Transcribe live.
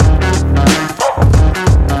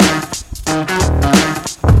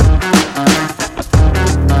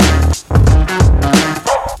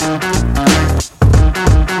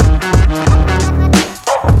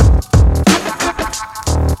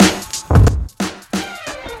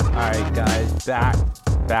back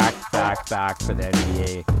for the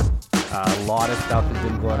NBA. A lot of stuff has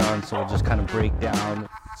been going on, so we'll just kind of break down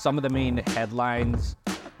some of the main headlines.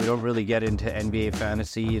 We don't really get into NBA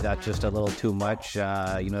fantasy. That's just a little too much.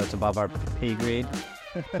 It's above our pay grade.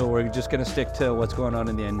 So we're just going to stick to what's going on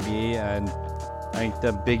in the NBA. And I think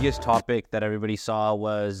the biggest topic that everybody saw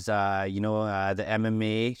was, the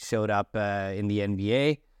MMA showed up in the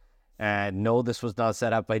NBA. And no, this was not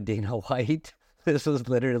set up by Dana White. This was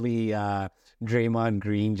literally Draymond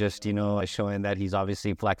Green just, showing that he's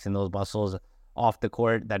obviously flexing those muscles off the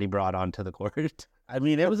court that he brought onto the court. I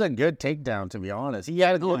mean, it was a good takedown, to be honest. He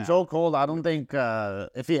had a choke hold. I don't think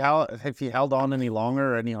if he held on any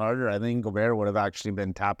longer or any harder, I think Gobert would have actually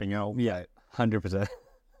been tapping out. Yeah, 100%.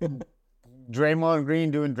 Draymond Green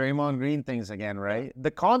doing Draymond Green things again, right?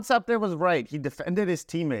 The concept there was right. He defended his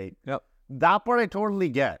teammate. Yep. That part I totally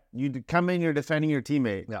get. You come in, you're defending your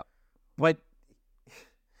teammate. Yeah. But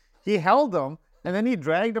he held him, and then he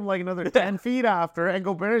dragged him like another 10 feet after, and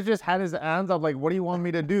Gobert just had his hands up like, what do you want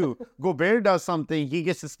me to do? Gobert does something, he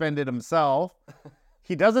gets suspended himself.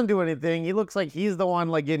 He doesn't do anything. He looks like he's the one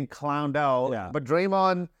like getting clowned out. Yeah. But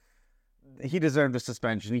Draymond, he deserved a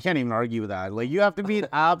suspension. You can't even argue with that. Like, you have to be an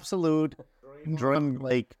absolute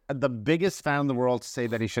like the biggest fan in the world to say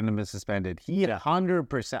that he shouldn't have been suspended. He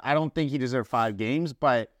 100%. I don't think he deserved 5 games,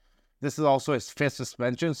 but this is also his 5th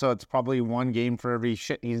suspension, so it's probably 1 game for every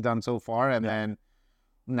shit he's done so far. And then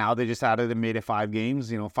now they just added and made it 5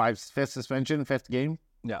 games. 5th suspension, 5th game.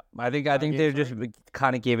 Yeah, I think they just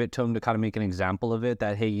kind of gave it to him to kind of make an example of it.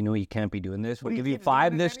 That hey, you can't be doing this. We'll give you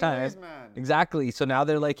 5 this time. Man. Exactly. So now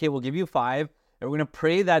they're like, hey, we'll give you 5. And we're going to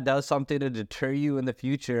pray that does something to deter you in the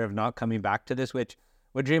future of not coming back to this, which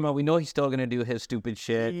with Draymond, we know he's still going to do his stupid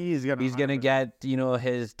shit. He's going to get,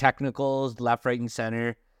 his technicals left, right, and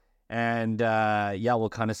center. And, we'll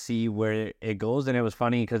kind of see where it goes. And it was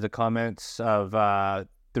funny because the comments of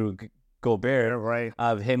through Gobert, right,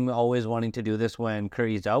 of him always wanting to do this when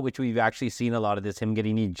Curry's out, which we've actually seen a lot of this, him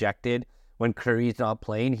getting ejected when Curry's not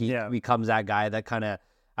playing. He becomes that guy that kind of,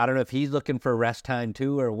 I don't know if he's looking for rest time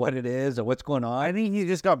too or what it is or what's going on. I think he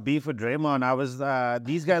just got beef with Draymond. I was,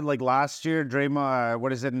 these guys, like last year,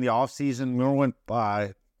 Draymond, in the offseason, remember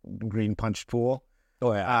when Green punched Poole?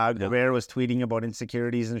 Oh, yeah. Gobert was tweeting about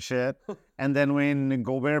insecurities and shit. And then when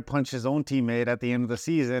Gobert punched his own teammate at the end of the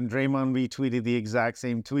season, Draymond retweeted the exact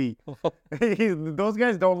same tweet. Those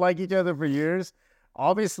guys don't like each other for years.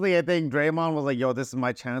 Obviously, I think Draymond was like, yo, this is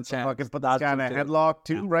my chance to fucking put this guy in a headlock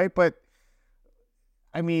too, right? But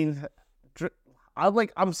I mean,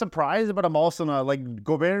 I'm surprised, but I'm also not. Like,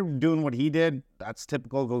 Gobert doing what he did, that's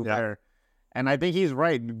typical Gobert. Yeah. And I think he's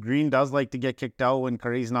right. Green does like to get kicked out when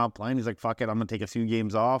Curry's not playing. He's like, fuck it, I'm going to take a few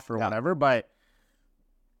games off or whatever. But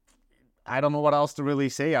I don't know what else to really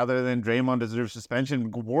say other than Draymond deserves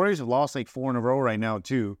suspension. Warriors have lost like 4 in a row right now,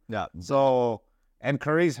 too. Yeah. So, and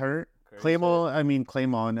Curry's hurt.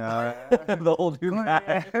 Claymon. The old new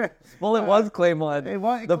guy. Well, it was Claymon.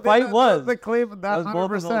 The fight was. That's 100%.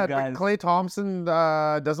 But Klay Thompson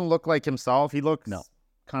doesn't look like himself. He looks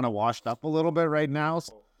kind of washed up a little bit right now.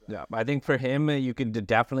 So. Yeah, I think for him, you could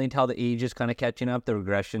definitely tell the age is kind of catching up. The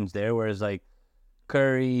regression's there, whereas like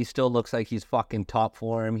Curry still looks like he's fucking top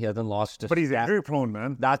form. He hasn't lost. But he's injury prone,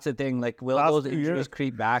 man. That's the thing. Like, will those injuries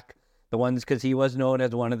creep back? The ones, because he was known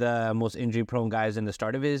as one of the most injury-prone guys in the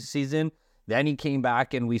start of his season. Then he came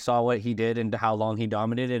back, and we saw what he did and how long he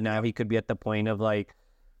dominated. And now he could be at the point of, like,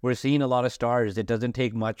 we're seeing a lot of stars. It doesn't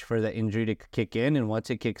take much for the injury to kick in. And once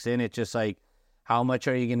it kicks in, it's just like, how much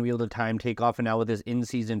are you going to be able to take off? And now with this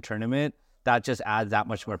in-season tournament, that just adds that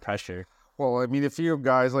much more pressure. Well, I mean, if you have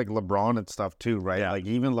guys like LeBron and stuff, too, right? Yeah. Like,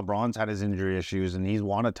 even LeBron's had his injury issues, and he's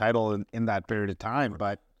won a title in that period of time.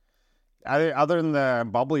 But other than the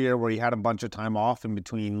bubble year where he had a bunch of time off in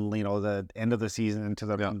between, the end of the season into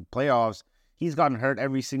the playoffs, he's gotten hurt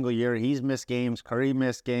every single year. He's missed games. Curry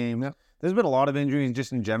missed games. Yeah. There's been a lot of injuries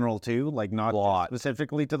just in general, too. Like, not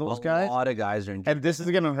specifically to those guys. A lot of guys are injured. And this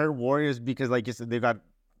is going to hurt Warriors because, like you said, they've got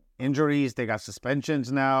injuries. They got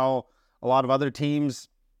suspensions now. A lot of other teams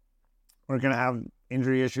are going to have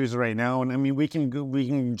injury issues right now. And, I mean, we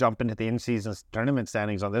can jump into the in-season tournament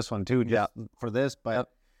standings on this one, too, just for this. But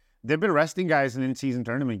they've been resting guys in in-season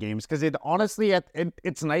tournament games because it honestly,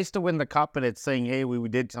 it's nice to win the cup and it's saying, hey, we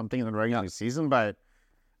did something in the regular season. But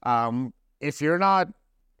if you're not,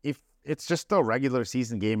 if it's just a regular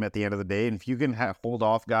season game at the end of the day, and if you can hold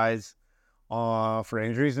off guys for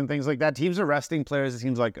injuries and things like that, teams are resting players, it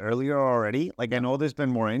seems like, earlier already. Like, I know there's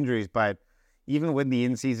been more injuries, but even with the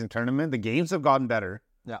in-season tournament, the games have gotten better.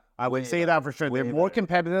 Yeah, I would say that for sure. They're more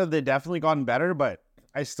competitive. They've definitely gotten better, but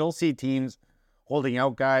I still see teams holding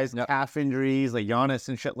out guys, calf injuries, like Giannis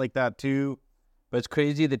and shit like that too. But it's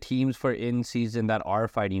crazy the teams for in season that are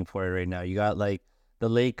fighting for it right now. You got like the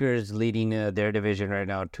Lakers leading their division right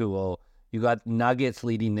now 2-0. You got Nuggets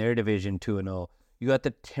leading their division 2-0. You got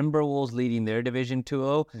the Timberwolves leading their division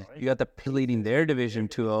 2-0. You got the leading their division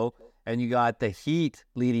 2-0. And you got the Heat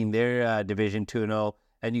leading their division 2-0.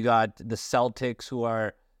 And you got the Celtics who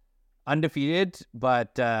are undefeated,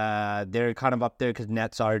 but they're kind of up there because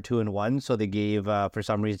Nets are 2-1. So they gave, for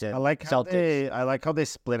some reason, I like Celtics. how they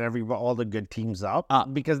split all the good teams up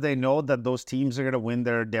because they know that those teams are going to win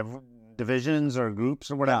their divisions or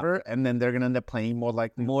groups or whatever, and then they're going to end up playing more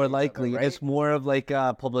likely. More likely. Right? It's more of like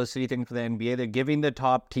a publicity thing for the NBA. They're giving the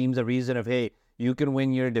top teams a reason of, hey, you can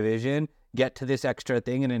win your division, get to this extra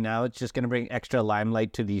thing, and then now it's just going to bring extra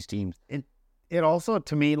limelight to these teams. It also,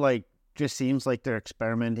 to me, like, just seems like they're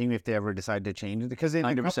experimenting if they ever decide to change it. Because in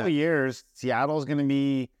 100%. A couple of years, Seattle's going to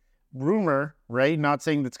be rumor, right? Not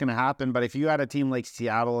saying that's going to happen, but if you had a team like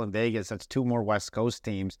Seattle and Vegas, that's two more West Coast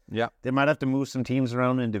teams. Yeah, they might have to move some teams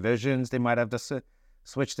around in divisions. They might have to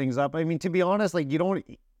switch things up. I mean, to be honest, like the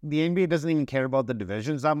NBA doesn't even care about the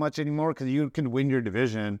divisions that much anymore because you can win your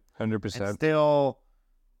division 100%. Still,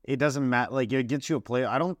 it doesn't matter. Like it gets you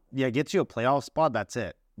it gets you a playoff spot. That's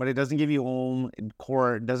it. But it doesn't give you home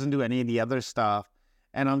court. It doesn't do any of the other stuff.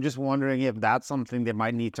 And I'm just wondering if that's something they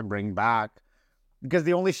might need to bring back. Because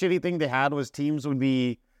the only shitty thing they had was teams would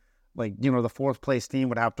be like, the fourth place team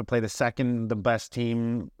would have to play the best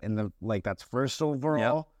team that's first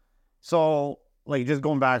overall. Yep. So like just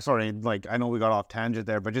going back, sorry, like I know we got off tangent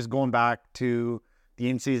there, but just going back to the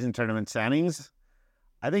in-season tournament standings,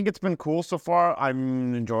 I think it's been cool so far.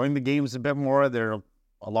 I'm enjoying the games a bit more. They're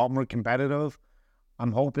a lot more competitive.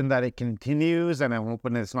 I'm hoping that it continues, and I'm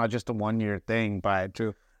hoping it's not just a one-year thing. But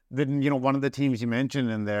then, one of the teams you mentioned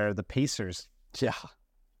in there, the Pacers. Yeah,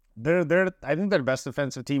 I think they're the best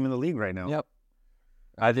defensive team in the league right now. Yep.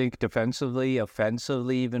 I think defensively,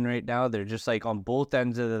 offensively, even right now, they're just like on both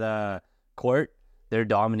ends of the court, they're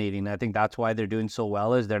dominating. I think that's why they're doing so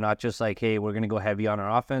well. Is they're not just like, hey, we're going to go heavy on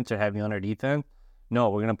our offense or heavy on our defense. No,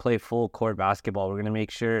 we're going to play full court basketball. We're going to make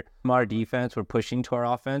sure our defense, we're pushing to our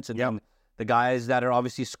offense, and then the guys that are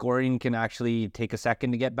obviously scoring can actually take a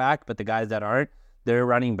second to get back, but the guys that aren't, they're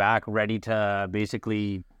running back ready to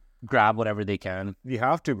basically grab whatever they can. You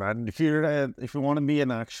have to, man. If you want to be an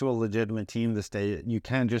actual legitimate team this day, you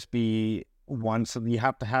can't just be one. So you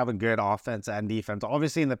have to have a good offense and defense.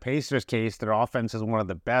 Obviously, in the Pacers' case, their offense is one of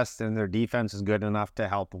the best, and their defense is good enough to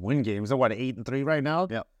help win games. They're 8-3 right now.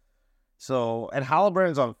 Yep. So, and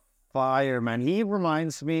Halliburton's on fire, man. He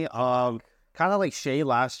reminds me of kind of like Shea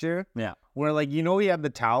last year. Yeah. Where he had the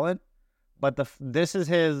talent, but this is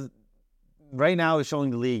his. Right now, he's showing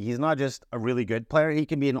the league. He's not just a really good player. He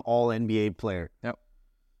can be an all NBA player. Yep.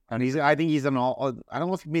 And I think he's an all. I don't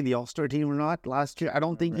know if he made the All-Star team or not last year. I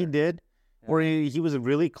don't think he did. Yeah. Or he was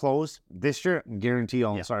really close. This year, guarantee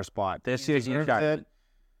All-Star spot. This year's it.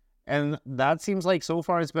 And that seems like so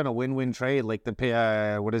far it's been a win-win trade. Like the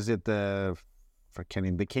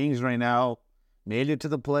Kings right now made it to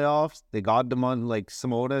the playoffs. They got them on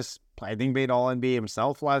Simonis. I think made All NBA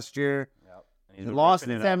himself last year. They lost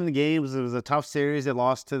 7 games. It was a tough series. They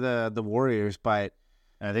lost to the Warriors, but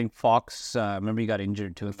I think Fox, remember he got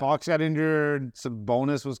injured too. Fox got injured.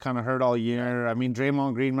 Sabonis was kind of hurt all year. I mean,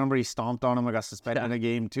 Draymond Green, remember he stomped on him. I got suspended in a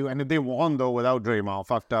game too. And they won though without Draymond.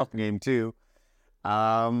 Fucked up game two.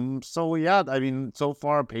 So yeah, I mean, so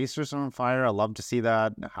far Pacers are on fire. I love to see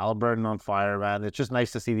that. Halliburton on fire, man. It's just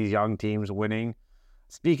nice to see these young teams winning.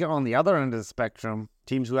 Speaking on the other end of the spectrum,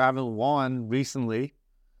 teams who haven't won recently.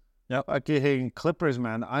 Yep. Okay, Clippers,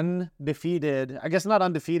 man, undefeated. I guess not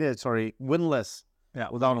undefeated. Sorry, winless. Yeah,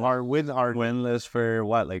 winless for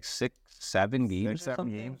what, 6-7 games? 6-7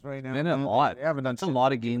 games right now. Been a lot. They haven't done. It's a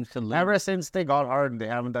lot of games to lose. Ever since they got hard, they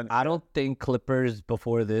haven't done. I don't think Clippers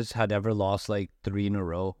before this had ever lost 3 in a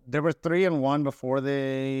row. There were 3-1 before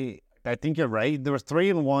they. I think you're right. There was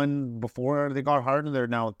 3-1 before they got hard, and they're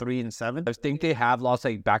now 3-7. I think they have lost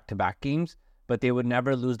back-to-back games, but they would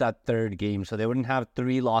never lose that third game. So they wouldn't have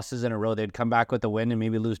 3 losses in a row. They'd come back with a win and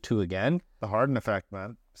maybe lose 2 again. The Harden effect,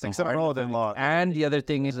 man. 6 in a row, they lost. And the other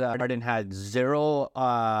thing is Harden had 0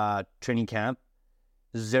 training camp,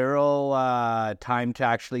 0 time to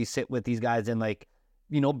actually sit with these guys and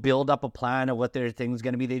build up a plan of what their thing's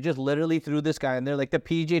going to be. They just literally threw this guy in there. The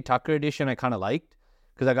PJ Tucker edition I kind of liked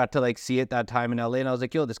because I got to see it that time in LA and I was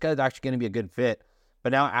like, yo, this guy's actually going to be a good fit.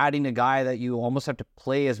 But now adding a guy that you almost have to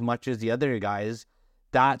play as much as the other guys,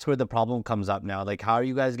 that's where the problem comes up now. How are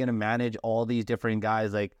you guys going to manage all these different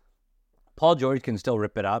guys? Paul George can still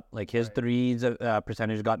rip it up. His threes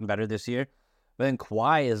percentage has gotten better this year. But then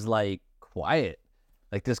Kawhi is quiet.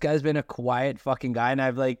 Like, this guy's been a quiet fucking guy, and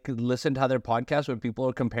I've, like, listened to other podcasts where people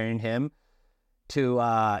are comparing him to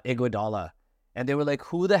Iguodala. And they were like,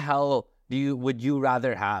 who the hell would you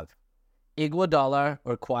rather have? Iguodala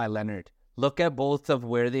or Kawhi Leonard? Look at both of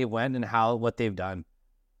where they went and what they've done.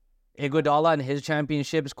 Iguodala in his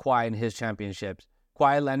championships, Kawhi in his championships.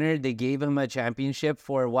 Kawhi Leonard, they gave him a championship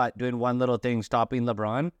for what? Doing one little thing, stopping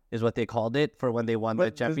LeBron is what they called it for when they won the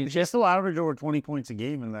championship. He still averaged over 20 points a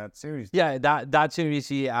game in that series. Yeah, that series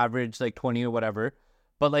he averaged like 20 or whatever.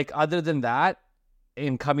 But like other than that,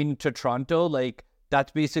 in coming to Toronto, like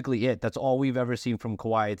that's basically it. That's all we've ever seen from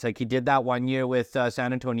Kawhi. It's like he did that 1 year with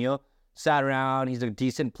San Antonio, sat around. He's a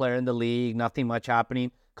decent player in the league. Nothing much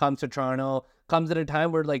happening. Comes to Toronto. Comes at a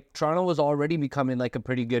time where like Toronto was already becoming like a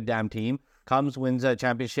pretty good damn team. Comes, wins a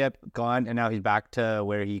championship, gone, and now he's back to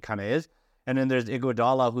where he kind of is. And then there's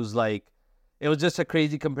Iguodala, who's like, it was just a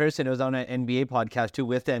crazy comparison. It was on an NBA podcast too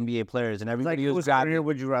with the NBA players, and everybody was grabbing. Whose career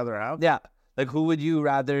would you rather have? Yeah, like who would you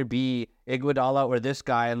rather be, Iguodala or this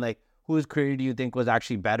guy? And like, whose career do you think was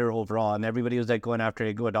actually better overall? And everybody was like going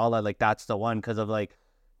after Iguodala, like that's the one because of like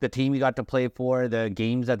the team he got to play for, the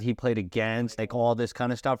games that he played against, like all this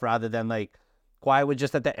kind of stuff, rather than like Kawhi was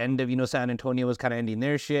just at the end of, San Antonio was kind of ending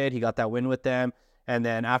their shit. He got that win with them. And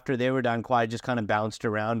then after they were done, Kawhi just kind of bounced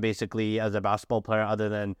around basically as a basketball player, other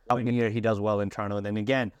than out here he does well in Toronto. And then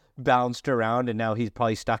again, bounced around, and now he's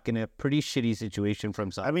probably stuck in a pretty shitty situation for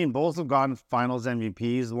himself. I mean, both have gotten finals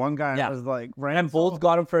MVPs. One guy was like, and both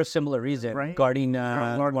got him for a similar reason, guarding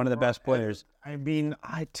one of the best players. I mean,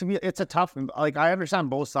 to me, it's a tough, like, I understand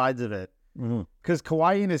both sides of it. Because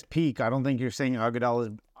Kawhi in his peak, I don't think you're saying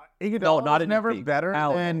Iguodala is never better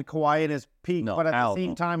than Kawhi in his peak. But at the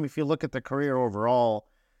same time, if you look at the career overall,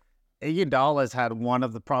 Iguodala's had one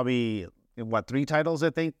of the probably, 3 titles,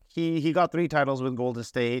 I think? He got 3 titles with Golden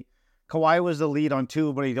State. Kawhi was the lead on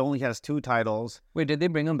 2, but he only has 2 titles. Wait, did they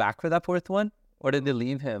bring him back for that 4th one? Or did they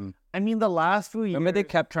leave him? I mean, the last few years... Remember they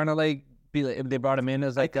kept trying to, like, they brought him in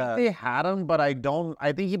as, like, they had him, but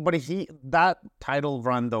that title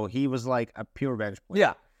run, though, he was, like, a pure bench player.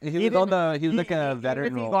 Yeah. He was like a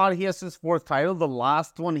veteran role. He has his 4th title. The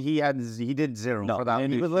last one he did 0 for that.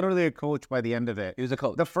 He was literally a coach by the end of it. He was a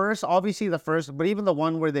coach. The first, but even the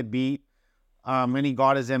one where they beat, and he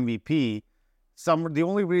got his MVP. The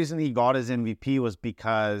only reason he got his MVP was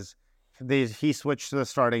because he switched to the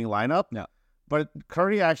starting lineup. Yeah. But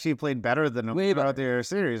Curry actually played better than him throughout their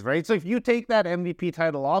series, right? So if you take that MVP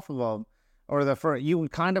title off of him, you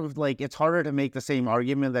would kind of like, it's harder to make the same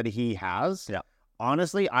argument that he has. Yeah.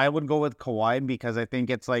 Honestly, I would go with Kawhi because I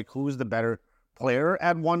think it's like, who's the better player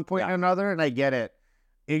at one point or another? And I get it.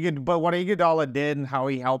 But what Iguodala did and how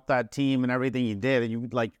he helped that team and everything he did, you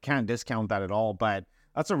can't discount that at all. But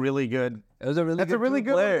that's a really good. That's a really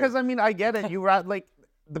good one because I mean, I get it. You were at like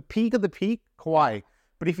the peak of the peak, Kawhi.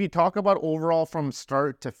 But if you talk about overall from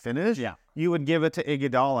start to finish, you would give it to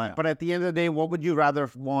Iguodala. Yeah. But at the end of the day, what would you rather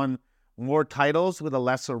have won? More titles with a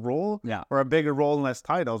lesser role, or a bigger role and less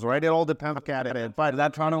titles, right? It all depends on it. But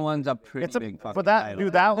that Toronto one's a pretty big fucking but that, title.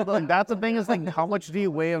 Dude, that's the thing is like, how much do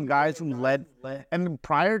you weigh on guys who led? And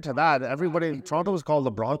prior to that, Toronto was called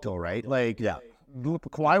LeBronto, right? Like,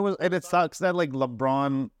 Kawhi was, and it sucks that like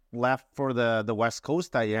LeBron left for the West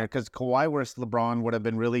Coast that year because Kawhi versus LeBron would have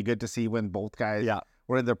been really good to see when both guys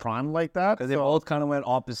were in their prime like that. Because they both kind of went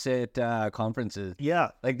opposite conferences. Yeah.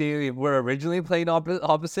 Like they were originally playing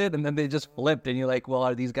opposite and then they just flipped and you're like, well,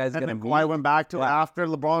 are these guys going to meet? Kawhi went back to after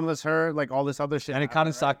LeBron was hurt, like all this other shit. And it kind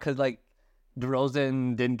of sucked because like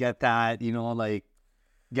DeRozan didn't get that,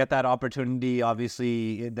 get that opportunity.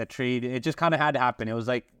 Obviously, the trade, it just kind of had to happen. It was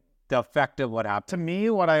like the effect of what happened. To me,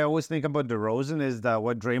 what I always think about DeRozan is that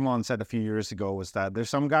what Draymond said a few years ago was that there's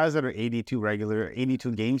some guys that are 82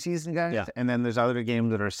 game season guys, and then there's other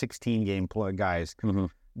games that are 16 game guys. Mm-hmm.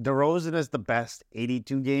 DeRozan is the best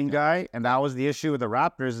 82 game guy, and that was the issue with the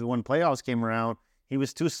Raptors is when playoffs came around, he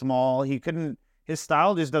was too small. His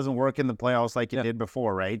style just doesn't work in the playoffs like it did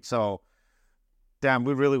before, right? So, damn,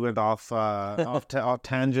 we really went off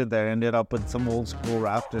tangent there. Ended up with some old school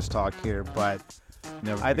Raptors talk here, but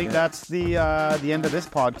I think that's the end of this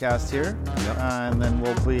podcast here. And then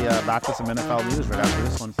we'll be back with some NFL news right after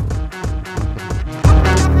this one.